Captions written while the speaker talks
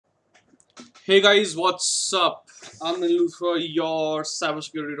Hey guys, what's up? I'm Nalin for your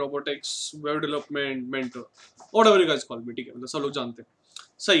cybersecurity, robotics, web development mentor, whatever you guys call me. ठीक है, मतलब सब लोग जानते हैं.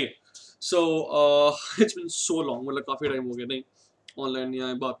 सही है. So it's been so long. मतलब काफी टाइम हो गया नहीं. Online नहीं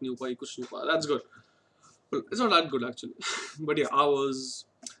आए, बात नहीं हो पाई, कुछ नहीं हो पाया. That's good. Well, it's not that good actually, but yeah, I was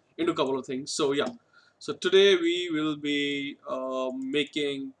into a couple of things. So yeah. So today we will be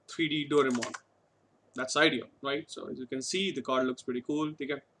making 3D Doraemon. That's the idea, right? So as you can see, the card looks pretty cool.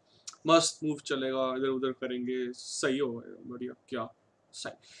 ठीक है. मस्त move चलेगा, इधर उधर करेंगे, सही होगा, बढ़िया. क्या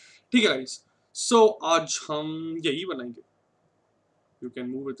सही. ठीक है गाइस. सो आज हम यही बनाएंगे. You can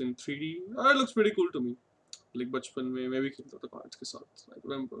move it in 3D. It looks pretty cool to me. Like बचपन में मैं भी खेलता था कार्ड्स के साथ.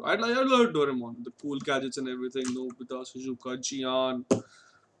 I love Doraemon, the cool gadgets and everything. Nobita, Shizuka, Jian,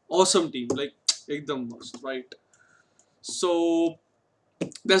 awesome team, like एकदम मस्त, right? So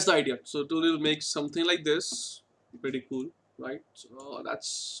that's the idea. So today we'll make something like this, pretty cool, right? So that's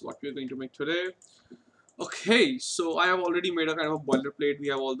what we're going to make today. Okay, so I have already made a kind of a boilerplate. We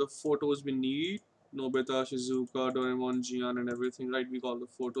have all the photos we need: Nobita, Shizuka, Doraemon, Jian, and everything, right? We got all the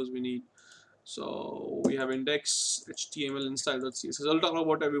photos we need. So we have index, HTML, and style.css. I'll talk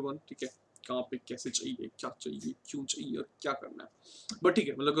about everyone. ठीक है, कहाँ पे कैसे चाहिए, क्या चाहिए, क्यों चाहिए और क्या करना है. But ठीक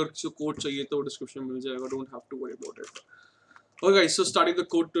है, मतलब अगर किसी को कोड चाहिए तो डिस्क्रिप्शन मिल जाएगा. Don't have to worry about it. Okay guys, so starting the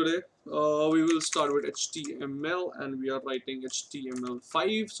code today, we will start with HTML and we are writing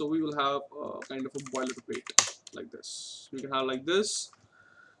HTML5. So we will have kind of a boilerplate like this. We can have like this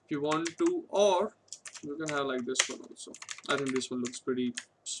if you want to, or you can have like this one also. I think this one looks pretty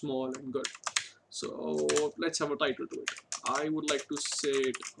small and good. So let's have a title to it. I would like to say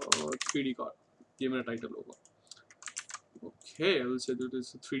it 3D card. Give me a title over. Okay, I will say that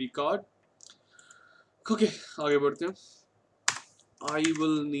it's a 3D card. Okay, आगे बढ़ते हैं. I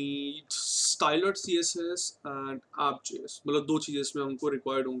will need style.css and app.js. मतलब दो चीजें इसमें हमको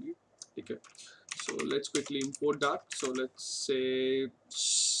required होंगी. ठीक है. So let's quickly import that. So let's say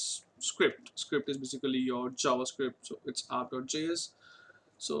script. Script is basically your JavaScript. So it's app.js.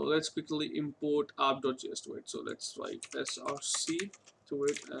 So let's quickly import app.js to it. So let's write src to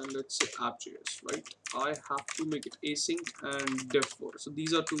it and let's say app.js. Right. I have to make it async and defer. So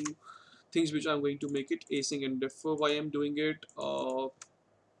these are two things which I'm going to make it async and defer. Why I'm doing it?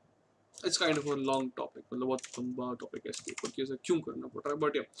 It's kind of a long topic. मतलब बहुत लंबा topic है इसके ऊपर कि ऐसा क्यों करना पड़ रहा है.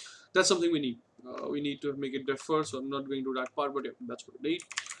 But yeah, that's something we need. We need to make it defer. So I'm not going to that part. But yeah, that's what we need.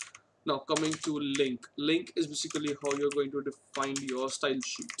 Now coming to link. Link is basically how you're going to define your style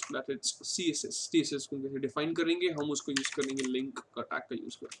sheet. That it's CSS. CSS को कैसे define करेंगे हम उसको use करेंगे link का tag का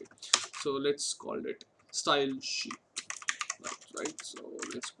use करके. So let's call it style sheet. Right. So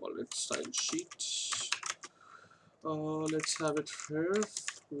let's call it style sheet. Let's have it here.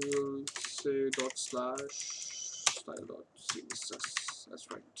 We'll say dot slash style dot css. That's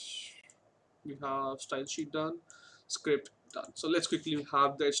right. We have style sheet done, script done. So let's quickly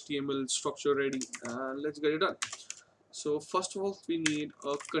have the HTML structure ready and let's get it done. So first of all, we need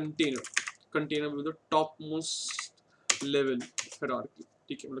a container. Container with the topmost level hierarchy.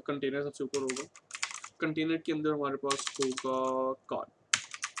 ठीक है, मतलब container सबसे ऊपर होगा. Container के अंदर हमारे पास होगा card.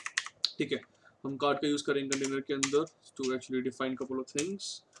 ठीक है, हम कार्ड का यूज करेंगे कंटेनर के अंदर to actually define couple of things.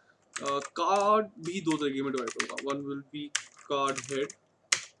 Card भी दो तरीके में डिवाइड होगा. One will be card head,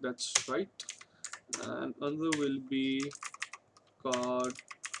 that's right, and another will be card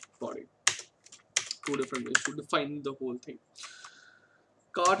body. Two different ways to define the whole thing.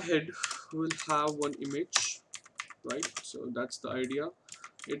 Card head will have one image, right? So that's the idea.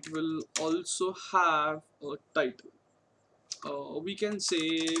 It will also have a title. We can say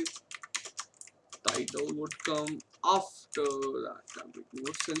title would come after that. That makes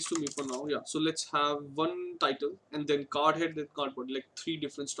more sense to me for now. Yeah, so let's have one title and then card head and cardboard, like three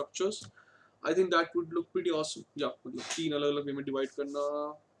different structures. I think that would look pretty awesome. Yeah, मतलब तीन अलग अलग वे में divide करना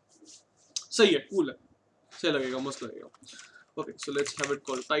सही है, cool है, सही लगेगा, मस्त लगेगा. Okay, so let's have it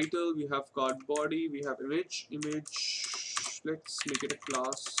called title. We have card body, we have image. Let's make it a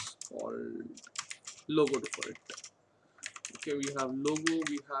class called logo for it. Okay, we have logo,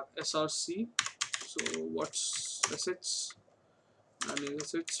 we have src. So what's assets? And in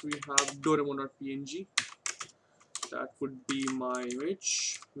assets we have Doraemon.png. That would be my image.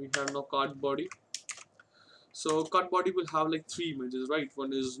 We have now card body. So card body will have like three images, right?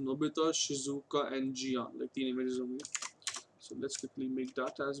 One is Nobita, Shizuka, and Jian. Like three images only. So let's quickly make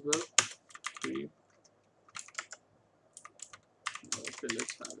that as well. Okay. Okay,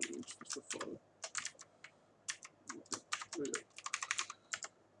 let's have an image first of all. Okay.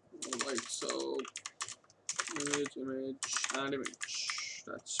 Alright, so image, and image.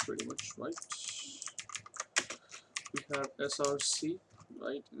 That's pretty much right. We have src.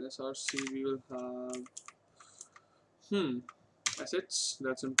 right? In src we will have assets.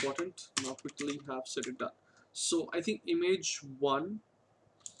 That's important. Now quickly have set it done. So I think image 1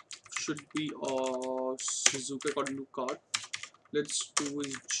 should be Suzuki according to card. Let's do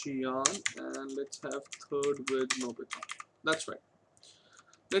is Jian, and let's have third with Nobita. That's right.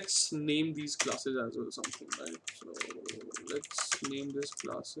 Let's name these classes as well something, right? So let's name these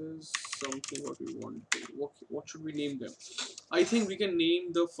classes something what we want to. What should we name them? I think we can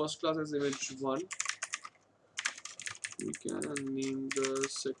name the first class as image 1. We can name the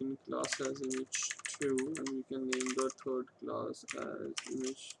second class as image 2, and we can name the third class as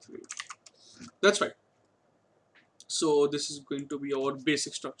image 3. That's right. So this is going to be our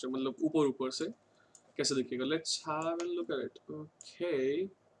basic structure. मतलब ऊपर से कैसे दिखेगा? Let's have a look at it. Okay,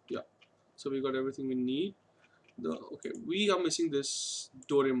 yeah. So we got everything we need. Okay, we are missing this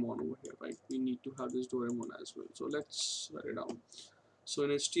Doraemon over here, right? We need to have this Doraemon as well. So let's write it down. So in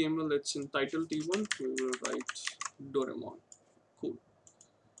HTML, let's in title T1 we will write Doraemon. Cool.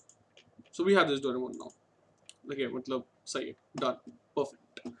 So we have this Doraemon now. Okay, मतलब सही है, done,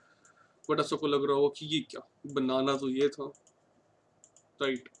 perfect. But अब सबको लग रहा होगा कि ये क्या बनाना तो ये था,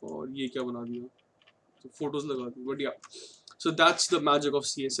 राइट? और ये क्या बना दिया? तो फोटोज लगा दी. बट या, so that's the magic of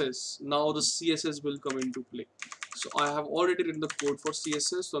CSS. Now the CSS will come into play. So I have already written the code for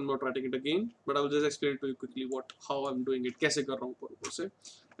CSS, so I'm not writing it again, but I will just explain to you quickly how I'm doing it, कैसे कर रहा हूँ ऊपर से.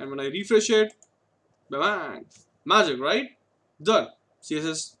 And when I refresh it, bang, magic, right? Done.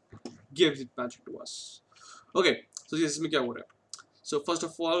 CSS gives it magic to us. Okay, so CSS में क्या हो रहा है? So first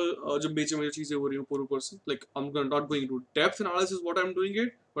of all, जब बेचे में चीजें हो रही हैं ऊपर से, like I'm not going into depth analysis what I'm doing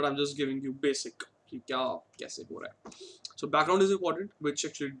it, but I'm just giving you basic कि क्या कैसे हो रहा है. So background is important, which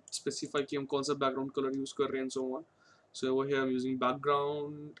actually specify कि हम कौन सा background color use कर रहे हैं and so on. So over here I'm using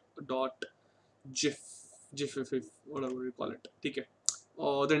background dot gif whatever you call it. ठीक है.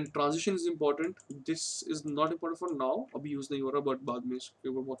 Then transition is important. This is not important for now. अभी use नहीं हो रहा, but बाद में इसके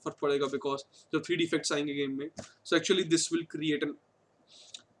ऊपर बहुत फर्क पड़ेगा because जब 3D effects आएंगे game में, so actually this will create an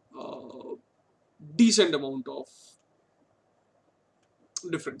decent amount of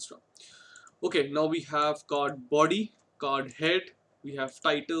difference. Okay, now we have card body, card head, we have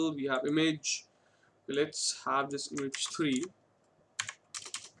title, we have image. Let's have this image 3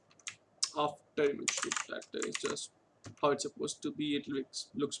 after image 2. That is just how it's supposed to be. It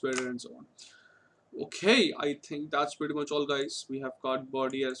looks better and so on. Okay, I think that's pretty much all, guys. We have card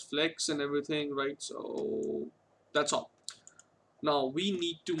body as flex and everything, right? So that's all. Now we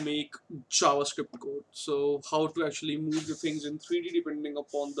need to make JavaScript code. So how to actually move the things in 3D depending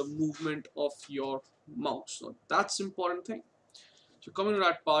upon the movement of your mouse. So that's important thing. So coming to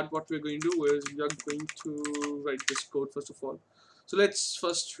that part, what we're going to do is we are going to write this code first of all. So let's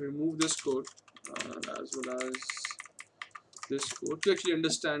first remove this code as well as this code to actually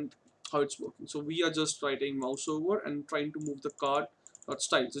understand how it's working. So we are just writing mouse over and trying to move the card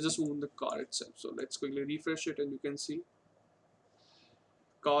style. So just move the card itself. So let's quickly refresh it and you can see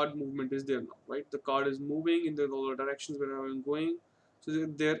card movement is there now, right? The card is moving in the all directions where I'm going. So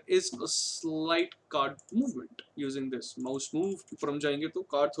there is a slight card movement using this mouse move. ऊपर हम जाएंगे तो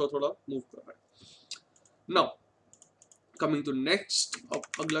card थोड़ा move कर रहा है. Now coming to next, अब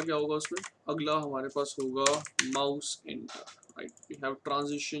अगला क्या होगा उसमें? अगला हमारे पास होगा mouse enter, right? We have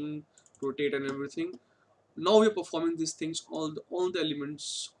transition, rotate and everything. Now we are performing these things all the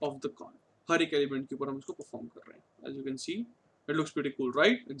elements of the card. हर एक element के ऊपर हम इसको perform कर रहे हैं. As you can see, it looks pretty cool,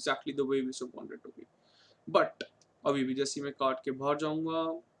 right? Exactly the way we want it to be. But अभी भी जैसे मैं कार्ड के बाहर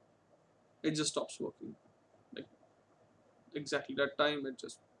जाऊंगा, it just stops working. Like exactly that time, it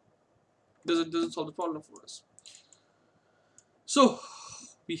just doesn't solve the problem for us. So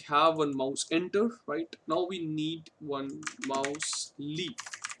we have one mouse enter, right? Now we need one mouse leave.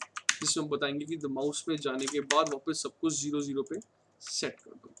 जिसमें हम बताएंगे कि the mouse में जाने के बाद वापस सब कुछ 0 पे set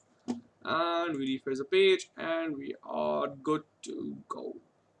कर दो. And we refresh the page and we are good to go.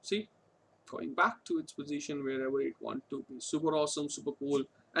 See, going back to its position wherever it wants to be. Super awesome, super cool,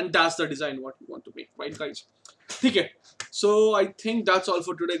 and that's the design what we want to make, right guys? Okay, so I think that's all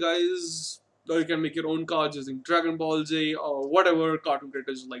for today, guys. Now you can make your own cards using Dragon Ball Z or whatever cartoon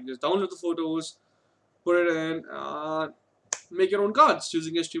characters like. Just download the photos, put it in, make your own cards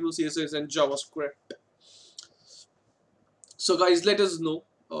using HTML, CSS, and JavaScript. So guys, let us know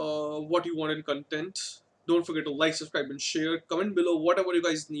what you want in content. Don't forget to like, subscribe and share. Comment below whatever you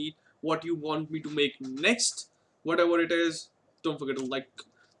guys need, what you want me to make next, whatever it is. Don't forget to like.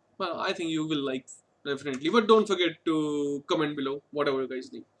 Well, I think you will like definitely, but don't forget to comment below whatever you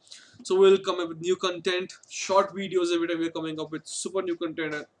guys need. So we'll come up with new content, short videos every time we're coming up with super new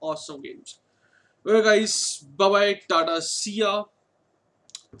content and awesome games. Well guys, bye bye, tata, see ya.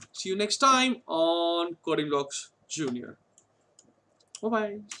 See you next time on Coding Blocks Junior. Bye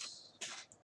bye.